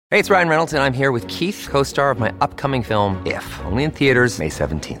Hey, it's Ryan Reynolds, and I'm here with Keith, co-star of my upcoming film, If, only in theaters May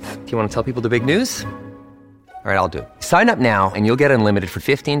 17th. Do you want to tell people the big news? All right, I'll do it. Sign up now and you'll get unlimited for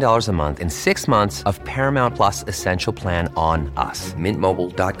 $15 a month and 6 months of Paramount Plus Essential Plan on us.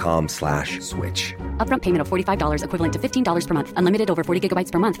 MintMobile.com/switch. Upfront payment of $45 equivalent to $15 per month. Unlimited over 40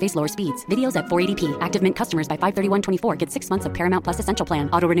 gigabytes per month. Face lower speeds. Videos at 480p. Active Mint customers by 531.24 get 6 months of Paramount Plus Essential Plan.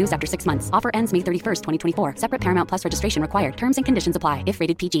 Auto renews after 6 months. Offer ends May 31st, 2024. Separate Paramount Plus registration required. Terms and conditions apply if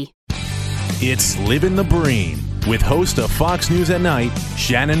rated PG. It's Living the Bream with host of Fox News at Night,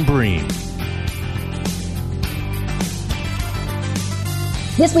 Shannon Bream.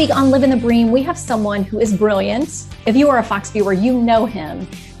 This week on Living the Bream, we have someone who is brilliant. If you are a Fox viewer, you know him.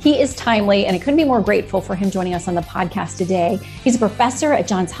 He is timely, and I couldn't be more grateful for him joining us on the podcast today. He's a professor at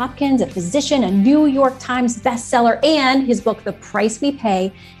Johns Hopkins, a physician, a New York Times bestseller, and his book, The Price We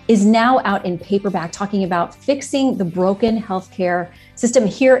Pay, is now out in paperback, talking about fixing the broken healthcare system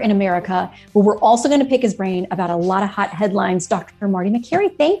here in America. But we're also going to pick his brain about a lot of hot headlines. Dr. Marty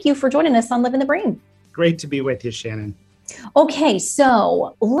Makary, thank you for joining us on Living the Bream. Great to be with you, Shannon. Okay,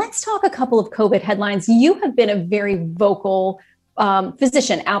 so let's talk a couple of COVID headlines. You have been a very vocal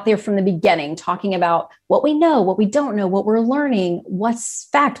physician out there from the beginning, talking about what we know, what we don't know, what we're learning, what's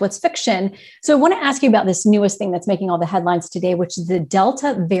fact, what's fiction. So I want to ask you about this newest thing that's making all the headlines today, which is the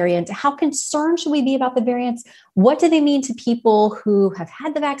Delta variant. How concerned should we be about the variants? What do they mean to people who have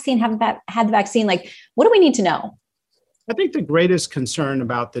had the vaccine, haven't had the vaccine? Like, what do we need to know? I think the greatest concern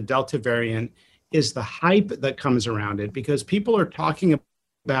about the Delta variant is the hype that comes around it, because people are talking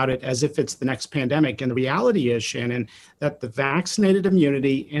about it as if it's the next pandemic. And the reality is, Shannon, that the vaccinated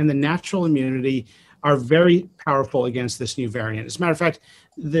immunity and the natural immunity are very powerful against this new variant. As a matter of fact,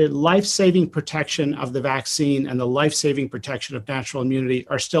 the life-saving protection of the vaccine and the life-saving protection of natural immunity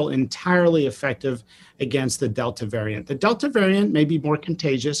are still entirely effective against the Delta variant. The Delta variant may be more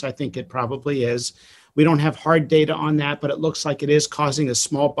contagious. I think it probably is. We don't have hard data on that, but it looks like it is causing a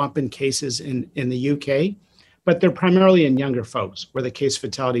small bump in cases in the UK. But they're primarily in younger folks, where the case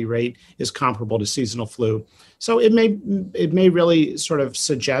fatality rate is comparable to seasonal flu. So it may really sort of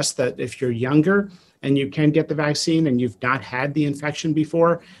suggest that if you're younger and you can get the vaccine and you've not had the infection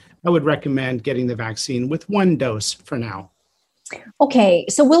before, I would recommend getting the vaccine with 1 dose for now. Okay,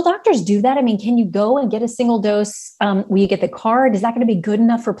 so will doctors do that? I mean, can you go and get a single dose? Will you get the card? Is that going to be good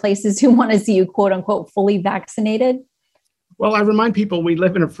enough for places who want to see you, quote unquote, fully vaccinated? Well, I remind people we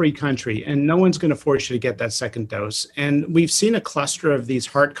live in a free country and no one's going to force you to get that second dose. And we've seen a cluster of these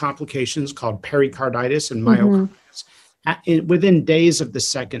heart complications called pericarditis and myocarditis within days of the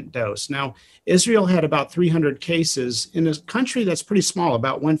second dose. Now, Israel had about 300 cases in a country that's pretty small,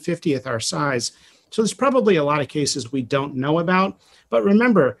 about 1/50th our size. So there's probably a lot of cases we don't know about. But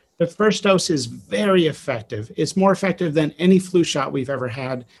remember, the first dose is very effective. It's more effective than any flu shot we've ever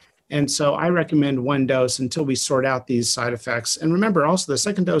had. And so I recommend 1 dose until we sort out these side effects. And remember also, the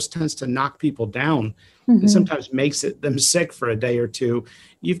second dose tends to knock people down and sometimes makes them sick for a day or two.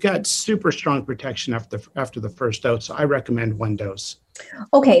 You've got super strong protection after the first dose. So I recommend 1 dose.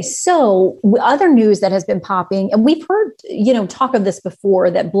 Okay, so other news that has been popping, and we've heard, talk of this before,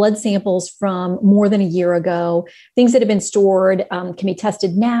 that blood samples from more than a year ago, things that have been stored can be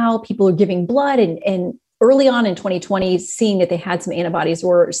tested now. People are giving blood and early on in 2020, seeing that they had some antibodies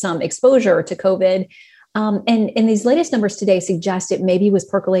or some exposure to COVID. And these latest numbers today suggest it maybe was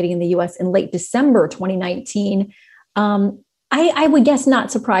percolating in the US in late December 2019. I would guess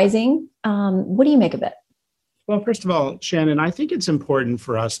not surprising. What do you make of it? Well, first of all, Shannon, I think it's important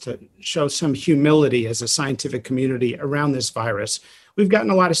for us to show some humility as a scientific community around this virus. We've gotten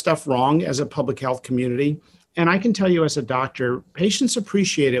a lot of stuff wrong as a public health community. And I can tell you as a doctor, patients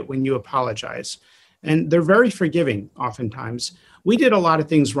appreciate it when you apologize. And they're very forgiving oftentimes. We did a lot of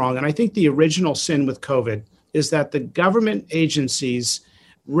things wrong. And I think the original sin with COVID is that the government agencies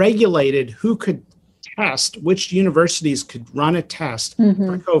regulated who could test, which universities could run a test for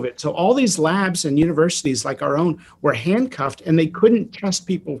COVID. So all these labs and universities like our own were handcuffed and they couldn't test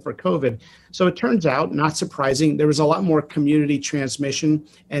people for COVID. So it turns out, not surprising, there was a lot more community transmission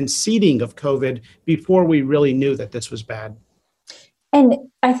and seeding of COVID before we really knew that this was bad. And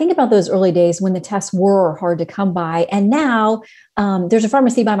I think about those early days when the tests were hard to come by. And now there's a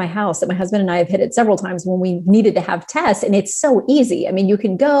pharmacy by my house that my husband and I have hit it several times when we needed to have tests. And it's so easy. I mean, you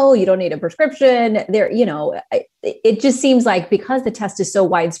can go, you don't need a prescription there. It just seems like because the test is so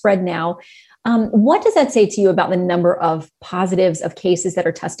widespread now, what does that say to you about the number of positives of cases that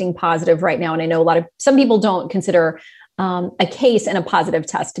are testing positive right now? And I know some people don't consider a case and a positive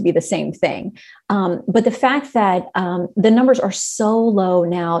test to be the same thing. But the fact that the numbers are so low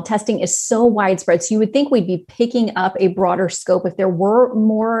now, testing is so widespread. So you would think we'd be picking up a broader scope if there were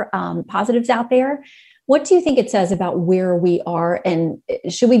more positives out there. What do you think it says about where we are? And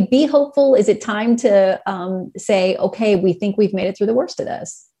should we be hopeful? Is it time to say, okay, we think we've made it through the worst of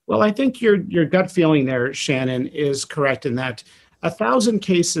this? Well, I think your gut feeling there, Shannon, is correct in that 1,000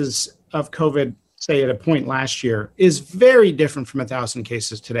 cases of COVID, say at a point last year, is very different from 1,000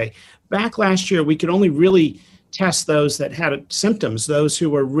 cases today. Back last year, we could only really test those that had symptoms, those who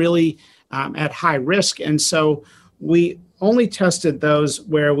were really at high risk. And so we only tested those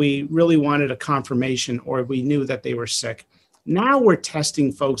where we really wanted a confirmation or we knew that they were sick. Now we're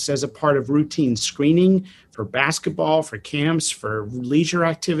testing folks as a part of routine screening for basketball, for camps, for leisure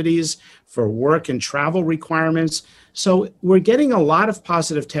activities, for work and travel requirements. So we're getting a lot of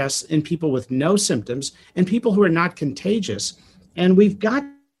positive tests in people with no symptoms and people who are not contagious. And we've got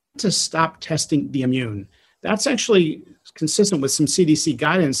to stop testing the immune. That's actually consistent with some CDC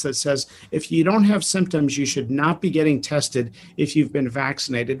guidance that says if you don't have symptoms, you should not be getting tested if you've been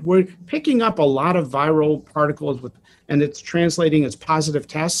vaccinated. We're picking up a lot of viral particles and it's translating as positive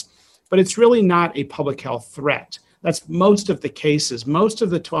tests, but it's really not a public health threat. That's most of the cases. Most of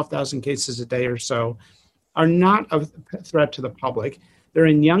the 12,000 cases a day or so are not a threat to the public. They're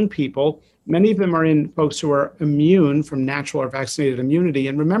in young people. Many of them are in folks who are immune from natural or vaccinated immunity.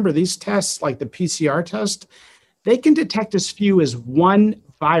 And remember, these tests, like the PCR test, they can detect as few as one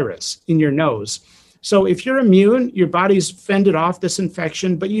virus in your nose. So if you're immune, your body's fended off this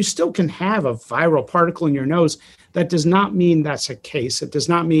infection, but you still can have a viral particle in your nose. That does not mean that's a case. It does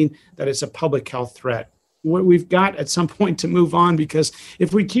not mean that it's a public health threat. We've got at some point to move on, because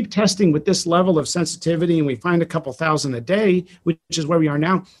if we keep testing with this level of sensitivity and we find a couple thousand a day, which is where we are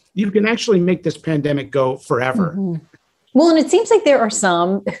now, you can actually make this pandemic go forever. Mm-hmm. Well, and it seems like there are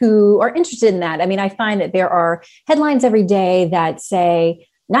some who are interested in that. I mean, I find that there are headlines every day that say,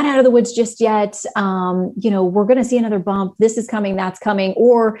 not out of the woods just yet. We're going to see another bump. This is coming, that's coming,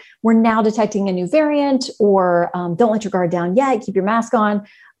 or we're now detecting a new variant, or don't let your guard down yet, keep your mask on.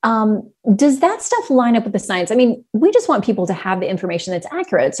 Does that stuff line up with the science? I mean, we just want people to have the information that's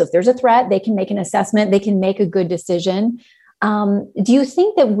accurate. So if there's a threat, they can make an assessment, they can make a good decision. Do you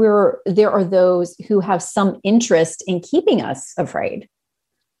think that there are those who have some interest in keeping us afraid?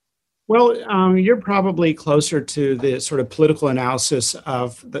 Well, you're probably closer to the sort of political analysis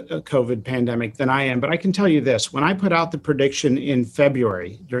of the COVID pandemic than I am. But I can tell you this, when I put out the prediction in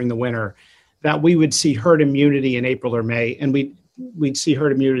February during the winter that we would see herd immunity in April or May, and we'd see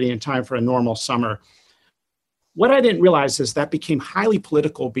herd immunity in time for a normal summer. What I didn't realize is that became highly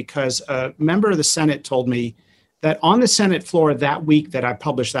political because a member of the Senate told me that on the Senate floor that week that I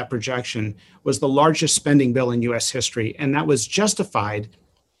published that projection was the largest spending bill in U.S. history. And that was justified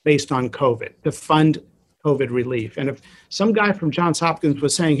based on COVID, to fund COVID relief. And if some guy from Johns Hopkins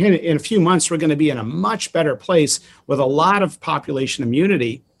was saying, hey, in a few months, we're going to be in a much better place with a lot of population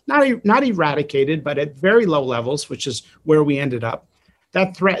immunity, not eradicated, but at very low levels, which is where we ended up,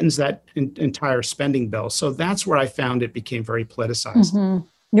 that threatens that entire spending bill. So that's where I found it became very politicized. Mm-hmm.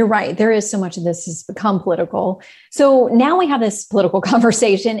 You're right. There is so much of this has become political. So now we have this political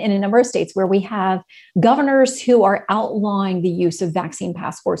conversation in a number of states where we have governors who are outlawing the use of vaccine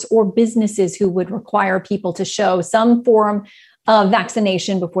passports, or businesses who would require people to show some form of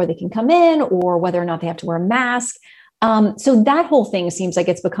vaccination before they can come in, or whether or not they have to wear a mask. So that whole thing seems like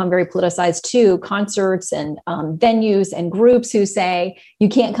it's become very politicized too. Concerts and venues and groups who say you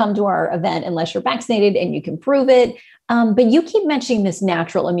can't come to our event unless you're vaccinated and you can prove it. But you keep mentioning this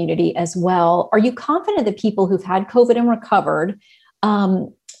natural immunity as well. Are you confident that people who've had COVID and recovered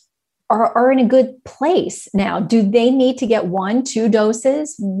are in a good place now? Do they need to get 1-2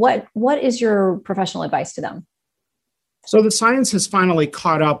 doses? What is your professional advice to them? So the science has finally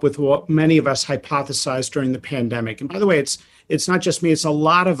caught up with what many of us hypothesized during the pandemic. And by the way, it's not just me, it's a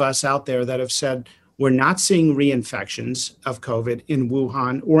lot of us out there that have said, we're not seeing reinfections of COVID in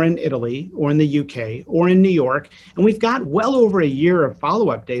Wuhan or in Italy or in the UK or in New York. And we've got well over a year of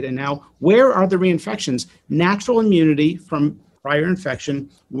follow-up data now. Where are the reinfections? Natural immunity from prior infection,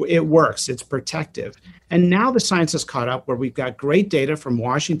 it works, it's protective. And now the science has caught up where we've got great data from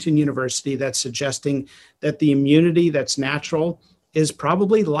Washington University that's suggesting that the immunity that's natural is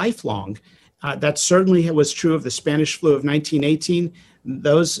probably lifelong. That certainly was true of the Spanish flu of 1918.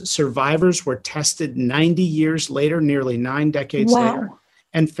 Those survivors were tested 90 years later, nearly 9 decades later,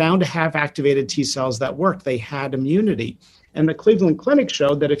 and found to have activated T cells that worked. They had immunity. And the Cleveland Clinic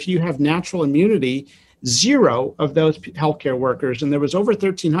showed that if you have natural immunity, zero of those healthcare workers, and there was over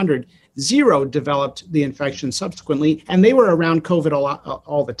 1,300, zero developed the infection subsequently, and they were around COVID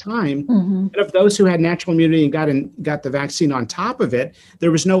all the time. And of those who had natural immunity and got the vaccine on top of it,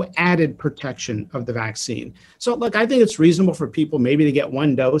 there was no added protection of the vaccine. So look, I think it's reasonable for people maybe to get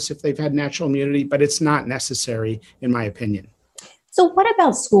one dose if they've had natural immunity, but it's not necessary in my opinion. So what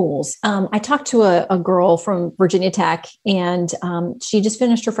about schools? I talked to a girl from Virginia Tech, and she just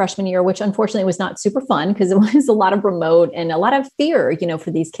finished her freshman year, which unfortunately was not super fun because it was a lot of remote and a lot of fear, for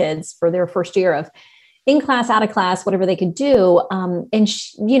these kids for their first year of in class, out of class, whatever they could do. And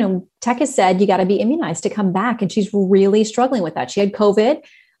Tech has said you got to be immunized to come back, and she's really struggling with that. She had COVID,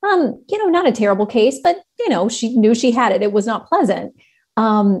 not a terrible case, but she knew she had it. It was not pleasant,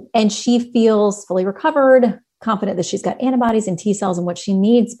 and she feels fully recovered, confident that she's got antibodies and T cells and what she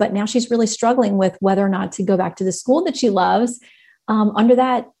needs. But now she's really struggling with whether or not to go back to the school that she loves under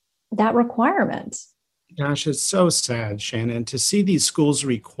that requirement. Gosh, it's so sad, Shannon, to see these schools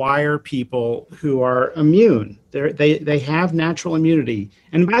require people who are immune. They have natural immunity.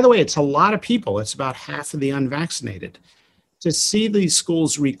 And by the way, it's a lot of people. It's about half of the unvaccinated. To see these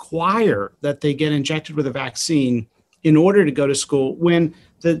schools require that they get injected with a vaccine in order to go to school when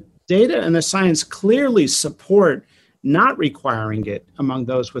the data and the science clearly support not requiring it among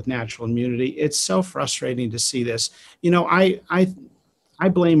those with natural immunity. It's so frustrating to see this. I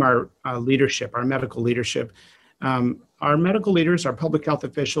blame our leadership, our medical leadership. Our medical leaders, our public health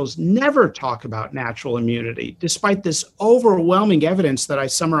officials never talk about natural immunity, despite this overwhelming evidence that I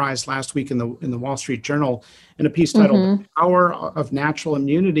summarized last week in the Wall Street Journal in a piece titled "The Power of Natural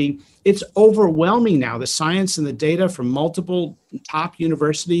Immunity." It's overwhelming now, the science and the data from multiple top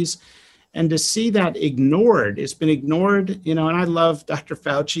universities. And to see that ignored, it's been ignored, and I love Dr.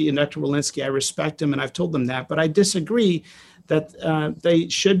 Fauci and Dr. Walensky. I respect them, and I've told them that, but I disagree that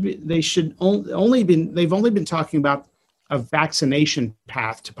they've only been talking about a vaccination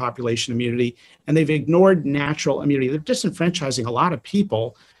path to population immunity, and they've ignored natural immunity. They're disenfranchising a lot of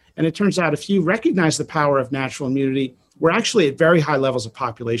people. And it turns out if you recognize the power of natural immunity, we're actually at very high levels of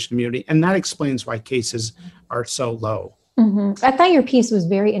population immunity. And that explains why cases are so low. I thought your piece was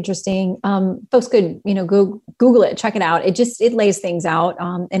very interesting. Folks could, go Google it, check it out. It lays things out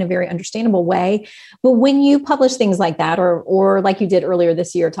in a very understandable way. But when you publish things like that, or like you did earlier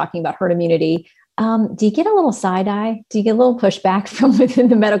this year, talking about herd immunity, do you get a little side eye? Do you get a little pushback from within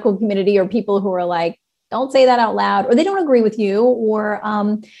the medical community, or people who are like, don't say that out loud, or they don't agree with you, or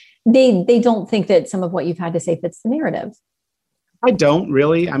they don't think that some of what you've had to say fits the narrative? I don't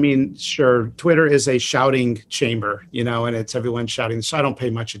really. I mean, sure, Twitter is a shouting chamber, and it's everyone shouting. So I don't pay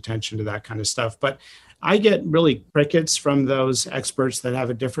much attention to that kind of stuff. But I get really crickets from those experts that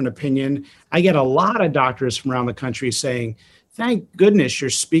have a different opinion. I get a lot of doctors from around the country saying, thank goodness you're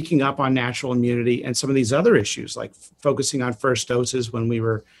speaking up on natural immunity and some of these other issues, like focusing on first doses when we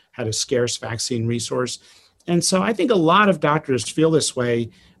had a scarce vaccine resource. And so I think a lot of doctors feel this way.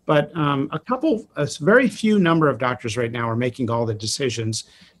 But a very few number of doctors right now are making all the decisions,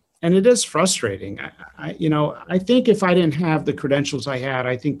 and it is frustrating. I think if I didn't have the credentials I had,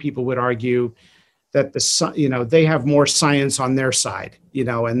 I think people would argue that they have more science on their side,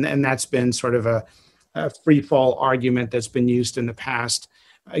 and that's been sort of a free fall argument that's been used in the past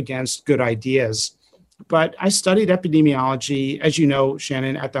against good ideas. But I studied epidemiology, as you know,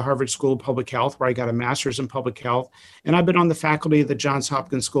 Shannon, at the Harvard School of Public Health, where I got a master's in public health. And I've been on the faculty of the Johns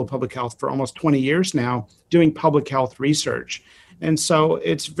Hopkins School of Public Health for almost 20 years now, doing public health research. And so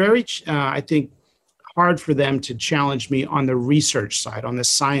it's very, I think, hard for them to challenge me on the research side, on the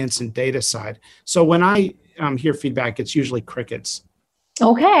science and data side. So when I hear feedback, it's usually crickets.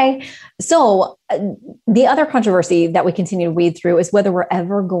 Okay. So the other controversy that we continue to weed through is whether we're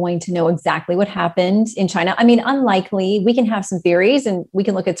ever going to know exactly what happened in China. I mean, unlikely. We can have some theories and we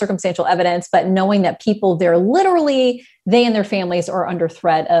can look at circumstantial evidence, but knowing that people there, literally, they and their families are under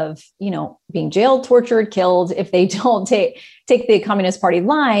threat of, being jailed, tortured, killed if they don't take the Communist Party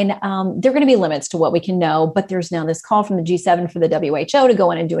line, there are going to be limits to what we can know. But there's now this call from the G7 for the WHO to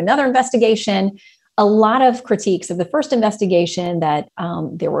go in and do another investigation. A lot of critiques of the first investigation that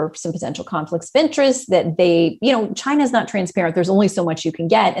there were some potential conflicts of interest, that China's not transparent. There's only so much you can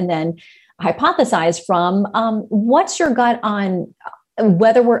get. And then hypothesize from what's your gut on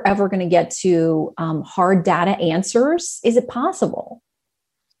whether we're ever going to get to hard data answers? Is it possible?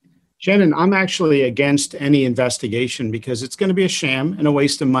 Shannon, I'm actually against any investigation because it's going to be a sham and a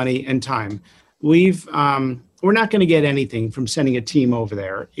waste of money and time. We're not going to get anything from sending a team over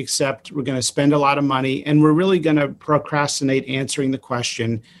there, except we're going to spend a lot of money, and we're really going to procrastinate answering the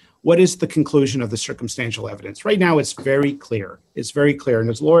question, what is the conclusion of the circumstantial evidence? Right now, it's very clear. It's very clear.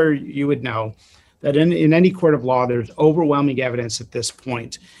 And as a lawyer, you would know that in any court of law, there's overwhelming evidence at this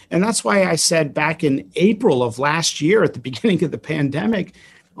point. And that's why I said back in April of last year, at the beginning of the pandemic,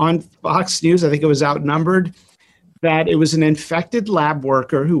 on Fox News, I think it was Outnumbered, that it was an infected lab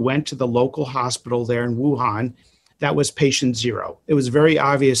worker who went to the local hospital there in Wuhan that was patient zero. It was very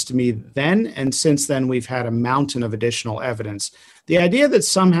obvious to me then, and since then we've had a mountain of additional evidence. The idea that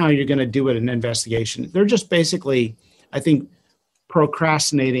somehow you're going to do it in an investigation, they're just basically, I think,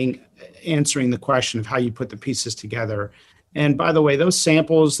 procrastinating answering the question of how you put the pieces together. And by the way, those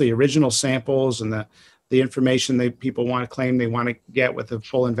samples, the original samples and the information that people want to claim they want to get with a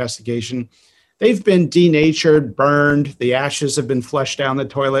full investigation, they've been denatured, burned, the ashes have been flushed down the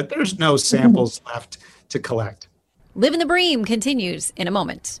toilet. There's no samples left to collect. Living the Bream continues in a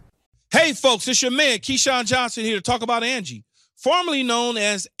moment. Hey, folks, it's your man, Keyshawn Johnson, here to talk about Angie, formerly known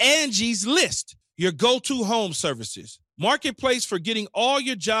as Angie's List, your go-to home services marketplace for getting all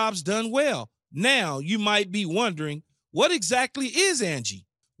your jobs done well. Now, you might be wondering, what exactly is Angie?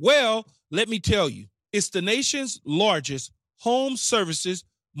 Well, let me tell you, it's the nation's largest home services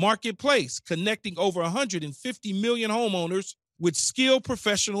marketplace, connecting over 150 million homeowners with skilled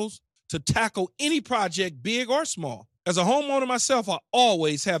professionals to tackle any project, big or small. As a homeowner myself, I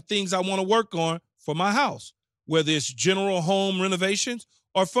always have things I want to work on for my house, whether it's general home renovations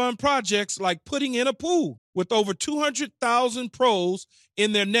or fun projects like putting in a pool. With over 200,000 pros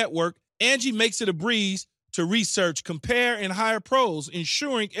in their network, Angie makes it a breeze to research, compare, and hire pros,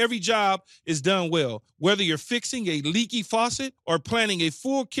 ensuring every job is done well. Whether you're fixing a leaky faucet or planning a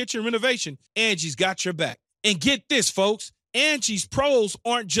full kitchen renovation, Angie's got your back. And get this, folks, Angie's pros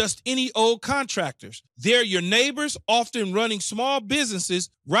aren't just any old contractors. They're your neighbors, often running small businesses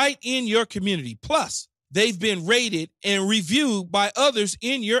right in your community. Plus, they've been rated and reviewed by others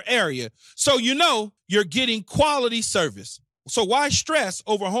in your area, so you know you're getting quality service. So why stress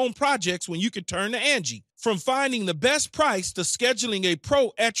over home projects when you can turn to Angie? From finding the best price to scheduling a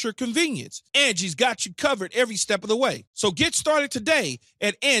pro at your convenience, Angie's got you covered every step of the way. So get started today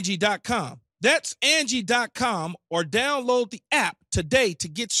at Angie.com. That's Angie.com, or download the app today to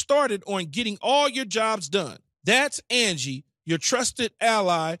get started on getting all your jobs done. That's Angie, your trusted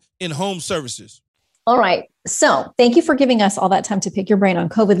ally in home services. All right. So thank you for giving us all that time to pick your brain on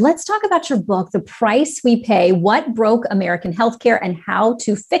COVID. Let's talk about your book, The Price We Pay, What Broke American Healthcare and How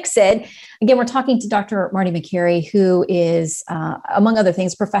to Fix It. Again, we're talking to Dr. Marty Makary, who is, among other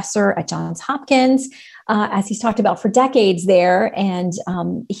things, professor at Johns Hopkins, as he's talked about for decades there. And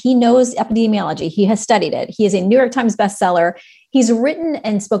he knows epidemiology. He has studied it. He is a New York Times bestseller. He's written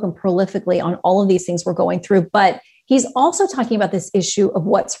and spoken prolifically on all of these things we're going through, but he's also talking about this issue of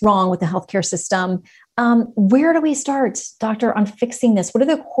what's wrong with the healthcare system. Where do we start, Doctor, on fixing this? What are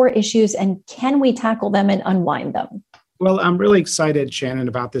the core issues, and can we tackle them and unwind them? Well, I'm really excited, Shannon,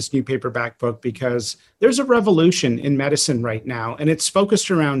 about this new paperback book because there's a revolution in medicine right now, and it's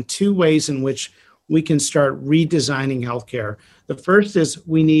focused around two ways in which we can start redesigning healthcare. The first is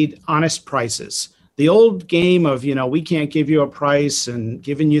we need honest prices. The old game of, we can't give you a price and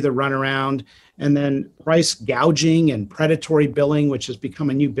giving you the runaround, and then price gouging and predatory billing, which has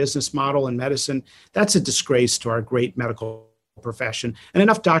become a new business model in medicine. That's a disgrace to our great medical profession. And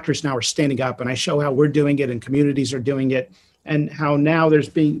enough doctors now are standing up, and I show how we're doing it and communities are doing it, and how now there's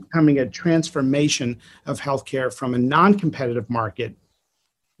becoming a transformation of healthcare from a non-competitive market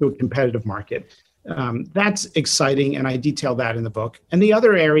to a competitive market. That's exciting, and I detail that in the book. And the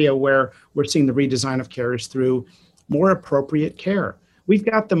other area where we're seeing the redesign of care is through more appropriate care. We've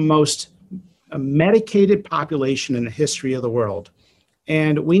got the most medicated population in the history of the world.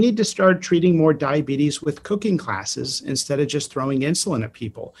 And we need to start treating more diabetes with cooking classes instead of just throwing insulin at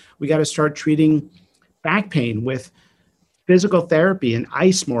people. We got to start treating back pain with physical therapy and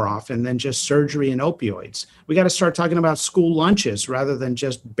ice more often than just surgery and opioids. We got to start talking about school lunches rather than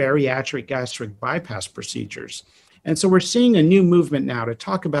just bariatric gastric bypass procedures. And so we're seeing a new movement now to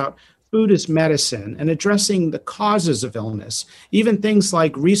talk about food as medicine and addressing the causes of illness, even things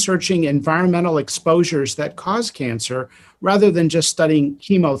like researching environmental exposures that cause cancer rather than just studying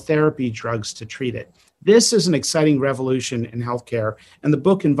chemotherapy drugs to treat it. This is an exciting revolution in healthcare, and the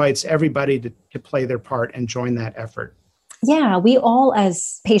book invites everybody to play their part and join that effort. Yeah, we all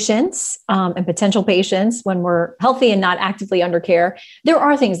as patients and potential patients, when we're healthy and not actively under care, there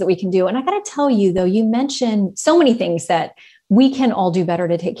are things that we can do. And I got to tell you, though, you mentioned so many things that we can all do better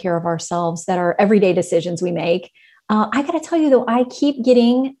to take care of ourselves that are everyday decisions we make. I got to tell you, though, I keep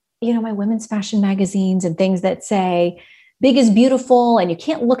getting, my women's fashion magazines and things that say big is beautiful, and you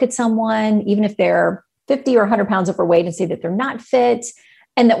can't look at someone, even if they're 50 or 100 pounds overweight, and say that they're not fit.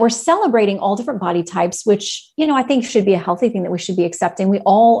 and that we're celebrating all different body types, which, I think should be a healthy thing that we should be accepting. We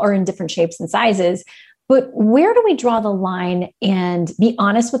all are in different shapes and sizes, but where do we draw the line and be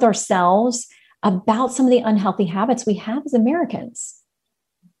honest with ourselves about some of the unhealthy habits we have as Americans?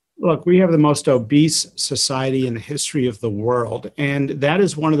 Look, we have the most obese society in the history of the world. And that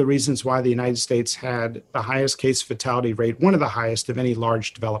is one of the reasons why the United States had the highest case fatality rate, one of the highest of any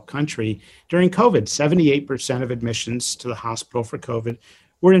large developed country during COVID. 78% of admissions to the hospital for COVID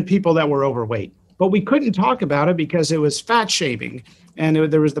were in people that were overweight. But we couldn't talk about it because it was fat shaming.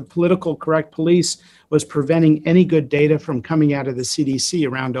 And there was the political correct police was preventing any good data from coming out of the CDC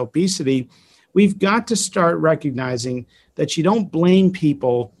around obesity. We've got to start recognizing that you don't blame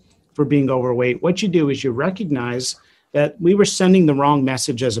people for being overweight. What you do is you recognize that we were sending the wrong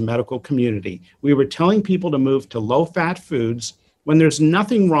message as a medical community. We were telling people to move to low-fat foods when there's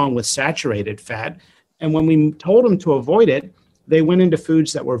nothing wrong with saturated fat. And when we told them to avoid it, they went into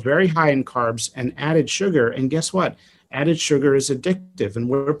foods that were very high in carbs and added sugar. And guess what? Added sugar is addictive. And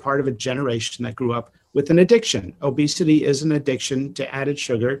we're part of a generation that grew up with an addiction. Obesity is an addiction to added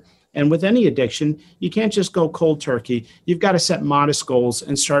sugar. And with any addiction, you can't just go cold turkey. You've got to set modest goals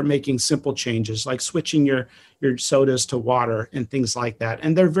and start making simple changes, like switching your sodas to water and things like that.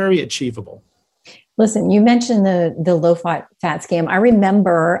 And they're very achievable. Listen, you mentioned the low-fat scam. I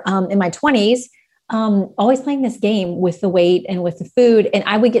remember in my 20s, always playing this game with the weight and with the food. And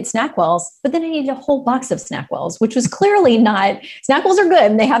I would get SnackWells, but then I needed a whole box of SnackWells, which was clearly not, SnackWells are good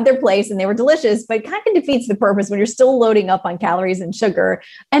and they have their place and they were delicious, but it kind of defeats the purpose when you're still loading up on calories and sugar.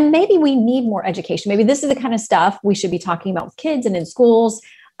 And maybe we need more education. Maybe this is the kind of stuff we should be talking about with kids and in schools.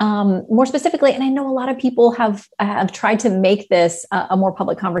 More specifically, and I know a lot of people have tried to make this a more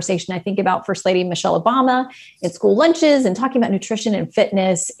public conversation. I think about First Lady Michelle Obama in school lunches and talking about nutrition and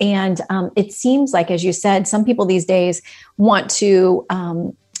fitness. And it seems like, as you said, some people these days want to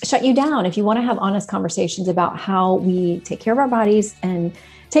shut you down if you want to have honest conversations about how we take care of our bodies and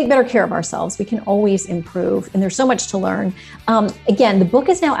take better care of ourselves. We can always improve, and there's so much to learn. Again, the book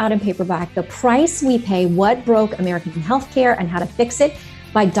is now out in paperback, The Price We Pay, What Broke American Healthcare and How to Fix It,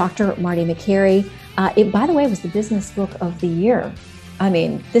 by Dr. Marty Makary. It, by the way, was the business book of the year. I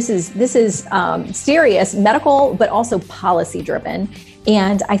mean, this is serious, medical, but also policy driven.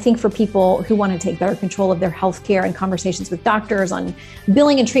 And I think for people who want to take better control of their healthcare and conversations with doctors on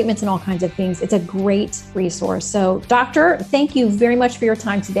billing and treatments and all kinds of things, it's a great resource. So, Doctor, thank you very much for your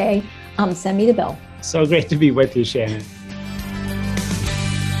time today. Send me the bill. So great to be with you, Shannon.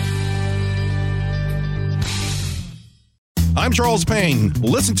 I'm Charles Payne.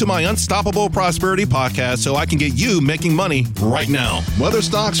 Listen to my Unstoppable Prosperity podcast so I can get you making money right now. Whether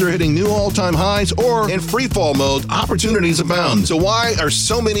stocks are hitting new all-time highs or in free fall mode, opportunities abound. So why are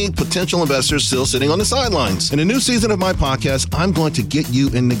so many potential investors still sitting on the sidelines? In a new season of my podcast, I'm going to get you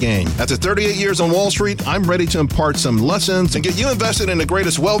in the game. After 38 years on Wall Street, I'm ready to impart some lessons and get you invested in the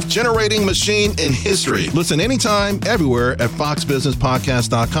greatest wealth-generating machine in history. Listen anytime, everywhere at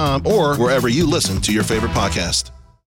foxbusinesspodcast.com or wherever you listen to your favorite podcast.